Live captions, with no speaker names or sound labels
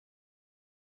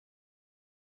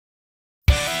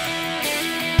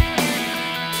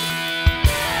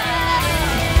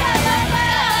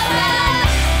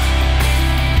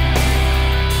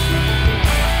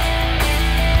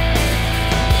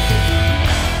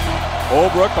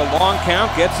Holbrook, a long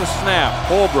count, gets a snap.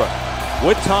 Holbrook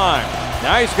with time.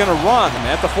 Now he's going to run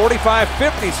at the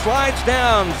 45-50, slides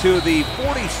down to the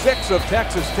 46 of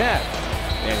Texas Tech.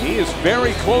 And he is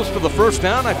very close to the first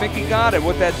down. I think he got it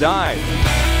with that dive.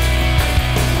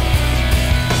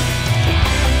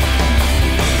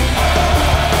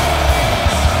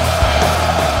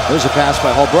 There's a pass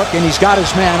by Holbrook, and he's got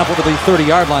his man up over the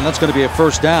 30-yard line. That's going to be a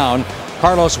first down.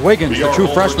 Carlos Wiggins, the true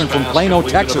freshman from Plano,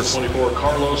 Texas. 24,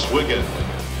 Carlos Wiggins.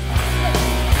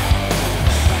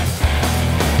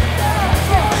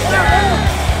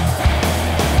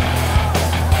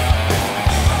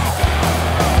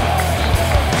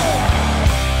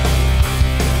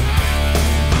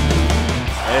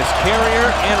 Carrier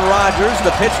and Rogers,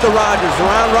 the pitch to Rogers,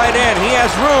 around right end. He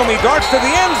has room, he darts to the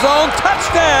end zone,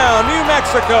 touchdown, New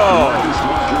Mexico.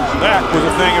 That was a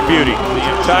thing of beauty, the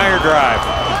entire drive.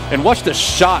 And watch the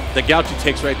shot that Gauchi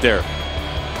takes right there.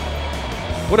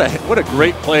 What a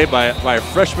great play by a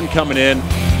freshman coming in.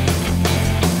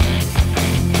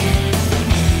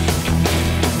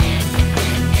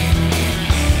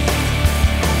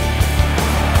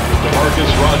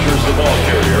 DeMarcus Rogers, the ball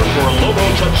carrier, for a Lobo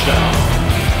touchdown.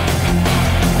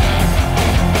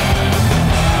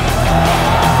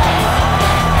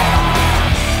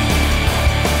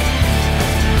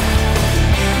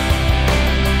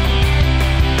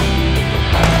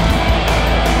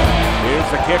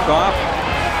 The kickoff.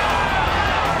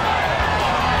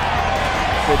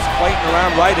 It's Clayton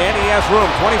around right end. He has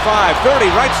room. 25, 30,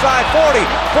 right side, 40,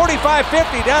 45,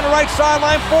 50, down the right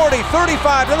sideline, 40,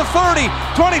 35, to the 30,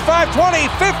 25, 20,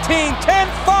 15,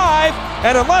 10, 5.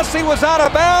 And unless he was out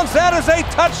of bounds, that is a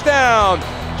touchdown.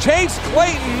 Chase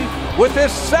Clayton with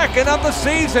his second of the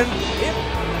season.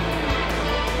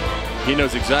 He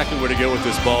knows exactly where to go with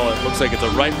this ball. It looks like it's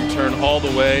a right return all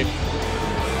the way.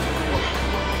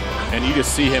 And you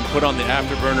just see him put on the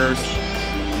afterburners.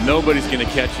 Nobody's going to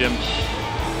catch him.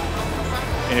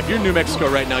 And if you're New Mexico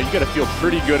right now, you got to feel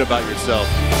pretty good about yourself.